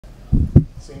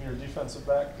Senior defensive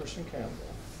back, Christian Campbell.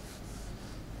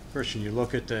 Christian, you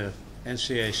look at the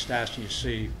NCAA stats and you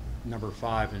see number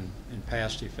 5 in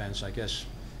pass defense. I guess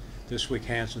this week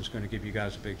Hanson's going to give you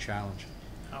guys a big challenge.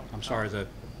 I'm sorry, the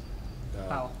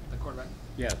quarterback.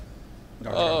 Yeah.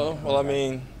 Well, I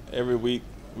mean, every week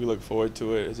we look forward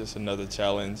to it. It's just another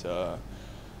challenge. Us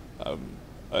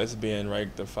being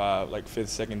ranked the 5th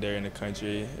secondary in the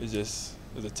country is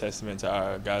a testament to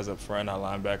our guys up front, our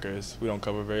linebackers. We don't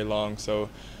cover very long, so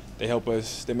they help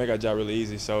us. They make our job really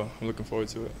easy, so I'm looking forward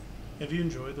to it. Have you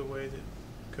enjoyed the way that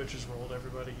coaches rolled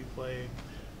everybody? You played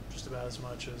just about as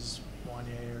much as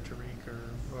Wanye or Tariq or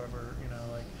whoever,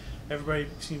 like everybody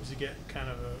seems to get kind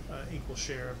of an equal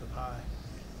share of the pie.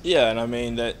 Yeah, and I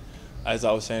mean that, as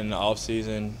I was saying in the off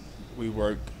season, we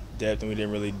worked depth and we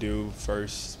didn't really do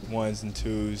first ones and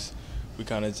twos. We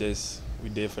kind of we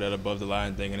did for that above the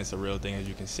line thing, and it's a real thing, as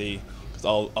you can see, because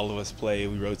all of us play,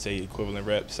 we rotate equivalent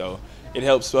reps, so it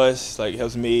helps us, it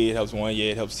helps me, it helps Wanye,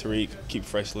 it helps Tariq keep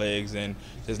fresh legs, and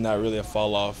there's not really a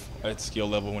fall off at skill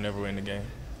level whenever we're in the game.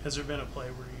 Has there been a play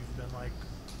where you've been like,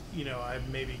 I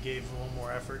maybe gave a little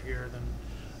more effort here than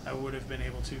I would have been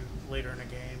able to later in a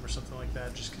game or something like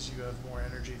that, just because you have more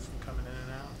energy from coming in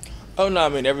and out? Oh no, I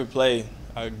mean every play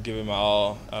I give it my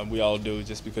all. We all do,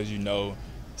 just because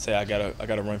say I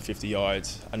gotta run 50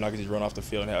 yards. I'm not gonna just run off the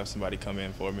field and have somebody come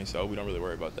in for me, so we don't really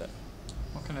worry about that.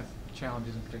 What kind of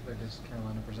challenges in particular does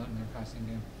Carolina present in their passing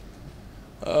game?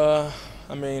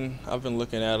 I mean, I've been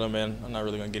looking at them, and I'm not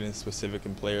really gonna get into specific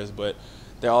in players, but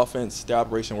their offense, their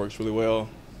operation works really well.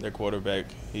 Their quarterback,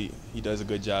 he does a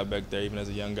good job back there, even as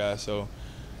a young guy. So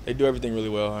they do everything really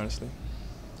well, honestly.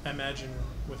 I imagine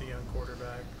with a young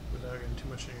quarterback, without getting too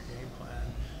much in your game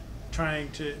plan, trying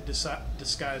to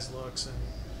disguise looks and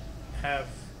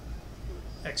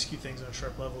execute things on a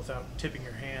sharp level without tipping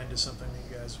your hand is something that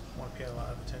you guys want to pay a lot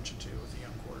of attention to with a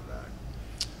young quarterback.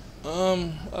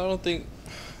 I don't think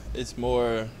it's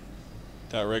more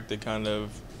directed kind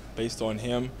of based on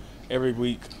him. Every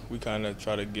week we kind of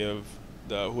try to give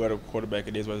whoever quarterback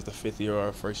it is, whether it's the 5th year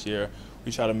or first year,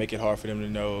 we try to make it hard for them to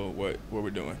know what we're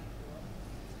doing.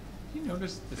 You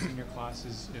notice the senior class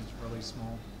is really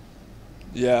small?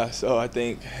 Yeah, so I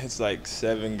think it's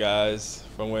 7 guys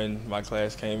from when my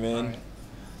class came in. Right.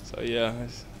 So yeah,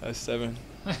 that's 7.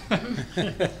 Is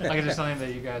there something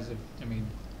that you guys have,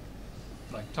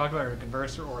 talked about or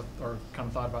conversed or kind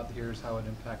of thought about here's how it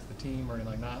impacts the team or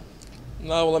anything like that?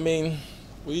 No, well, I mean,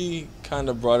 we kind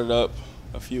of brought it up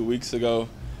a few weeks ago.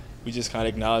 We just kind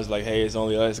of acknowledged, hey, it's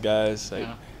only us guys.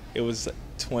 Yeah. It was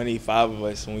 25 of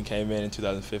us when we came in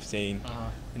 2015,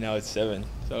 and now it's 7.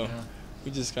 So. Yeah. We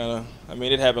just kind of,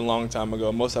 it happened a long time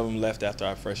ago. Most of them left after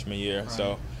our freshman year, right.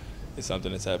 So it's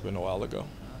something that's happened a while ago.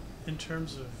 In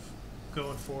terms of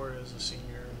going forward as a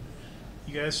senior,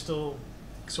 you guys still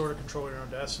sort of control your own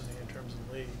destiny in terms of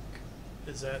the league.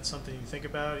 Is that something you think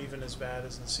about, even as bad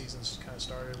as the season's kind of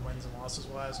started, wins and losses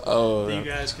wise? Oh, that you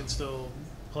guys can still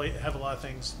have a lot of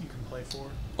things you can play for?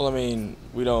 Well,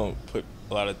 we don't put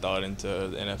a lot of thought into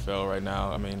the NFL right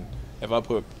now. If I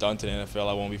put thought into the NFL,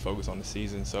 I won't be focused on the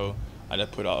season. So I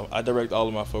direct all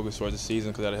of my focus towards the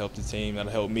season, because that'll help the team,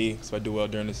 that'll help me. So if I do well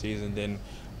during the season, then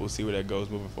we'll see where that goes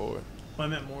moving forward. Well,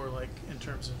 I meant more in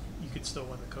terms of you could still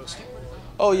win the Coastal.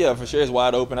 Oh yeah, for sure, it's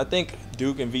wide open. I think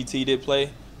Duke and VT did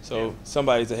play, so yeah.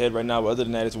 Somebody's ahead right now. But other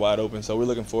than that, it's wide open. So we're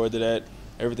looking forward to that.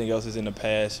 Everything else is in the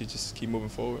past. You just keep moving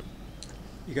forward.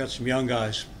 You got some young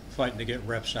guys fighting to get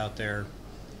reps out there.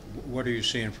 What are you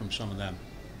seeing from some of them?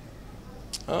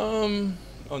 On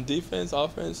defense,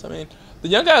 offense, the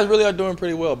young guys really are doing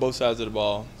pretty well, both sides of the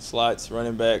ball. Slots,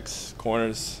 running backs,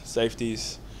 corners,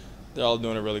 safeties, they're all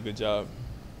doing a really good job.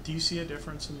 Do you see a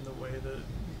difference in the way the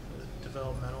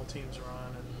developmental teams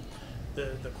run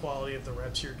and the quality of the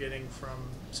reps you're getting from,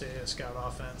 say, a scout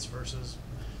offense versus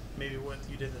maybe what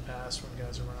you did in the past when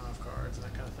guys are running off cards and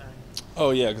that kind of thing?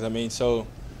 Oh, yeah, because, so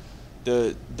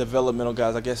the developmental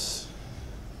guys, I guess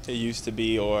it used to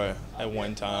be, or at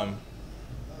one time,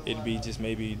 it'd be just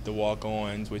maybe the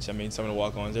walk-ons, which, some of the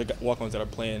walk-ons, they're walk-ons that are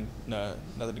playing,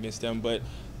 nothing against them, but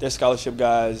they're scholarship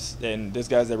guys, and there's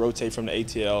guys that rotate from the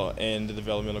ATL and the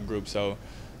developmental group. So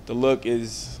the look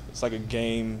it's like a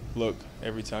game look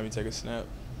every time you take a snap.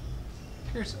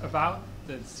 Curious about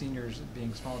the seniors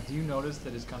being small. Do you notice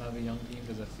that it's kind of a young team?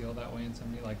 Does it feel that way in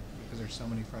some way, because there's so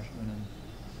many freshmen and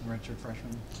redshirt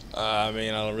freshmen? I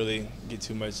don't really get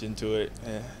too much into it.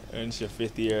 And it's your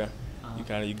 5th year.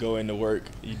 You go into work,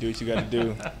 you do what you got to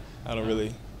do. I don't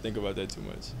really think about that too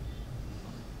much.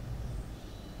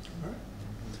 All right.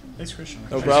 Thanks, Christian.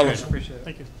 No problem. Appreciate it.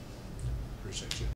 Thank you. Appreciate you.